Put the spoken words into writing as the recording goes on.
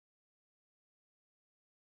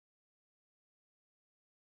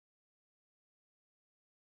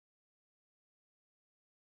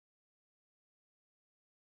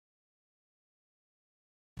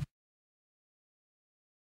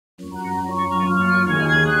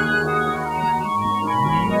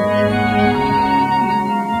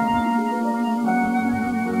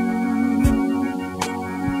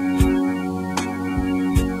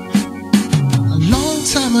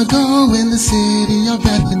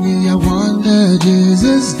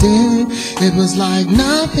Jesus did. It was like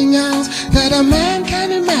nothing else that a man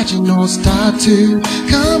can imagine or start to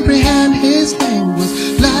comprehend. His name was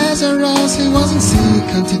Lazarus. He wasn't sick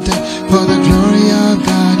unto death. For the glory of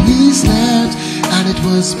God he slept, and it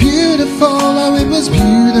was beautiful. Oh, it was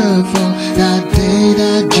beautiful that day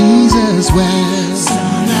that Jesus went.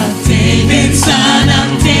 Son of David, Son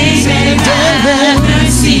of David, have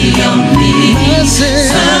mercy on me.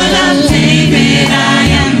 Son of David, I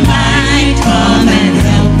am blind, come and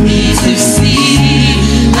help me to see.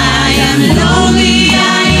 I am lonely,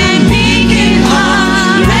 I am weak and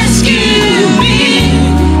hard, rescue me.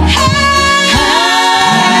 Have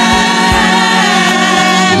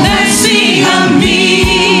mercy on me.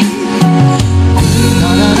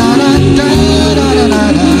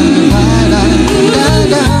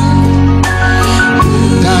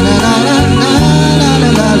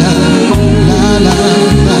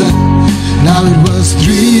 Now it was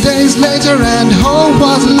 3 days later and hope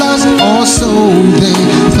was lost, or so they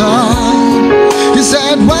thought. He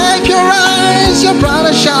said, wipe your eyes, your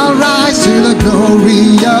brother shall rise to the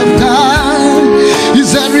glory of God. He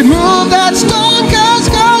said, remove that stone, cause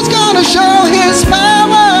God's gonna show his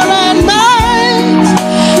power and might.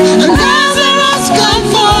 And Lazarus come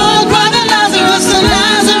forth, brother Lazarus, and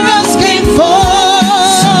Lazarus came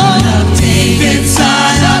forth. Son of David,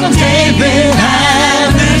 Son of David,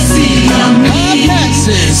 have mercy on me.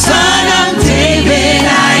 Son of David,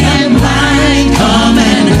 I am blind, come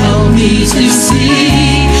and help me to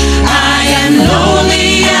see. I am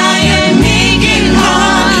lonely, I am meek and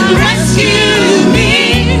hard, rescue me.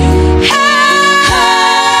 Have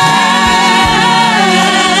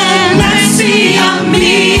mercy on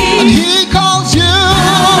me. And he calls you.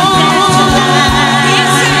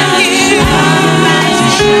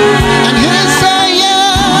 And he's saying,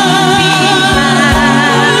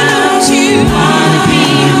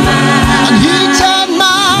 and he turned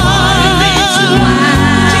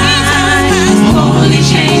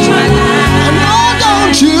and why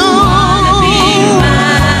don't you?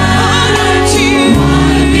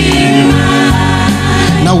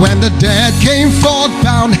 Now when the dead came forth,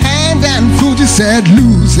 bound hand and foot, he said,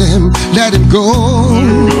 lose him, let him go.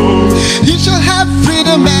 He shall have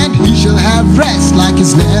freedom and he shall have rest like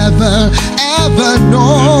he's never ever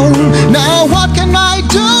known. Now what can I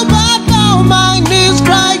do but bow my knees,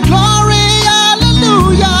 cry glory,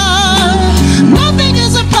 hallelujah. Nothing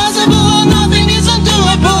is impossible, nothing is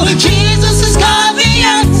undoable. Jesus is God the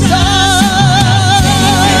answer.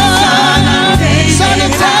 Son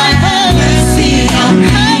of David, mercy on me.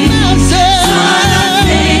 have mercy. Son of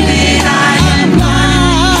David, I am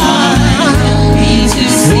blind, help me to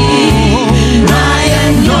see. I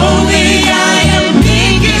am lonely, I am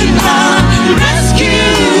meek and hard,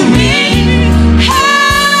 rescue me. Have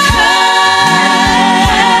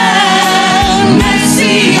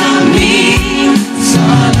mercy on me.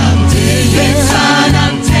 Son of David, Son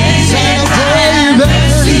of David, have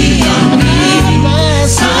mercy on me.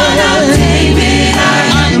 Son of David, I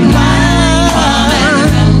am blind, come and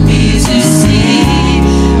help me to see.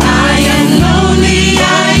 I am lonely,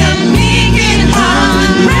 I am meek and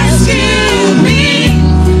hard, rescue me.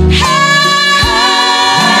 Have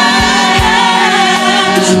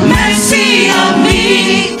mercy on me.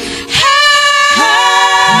 Have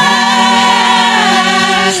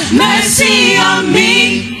mercy on me.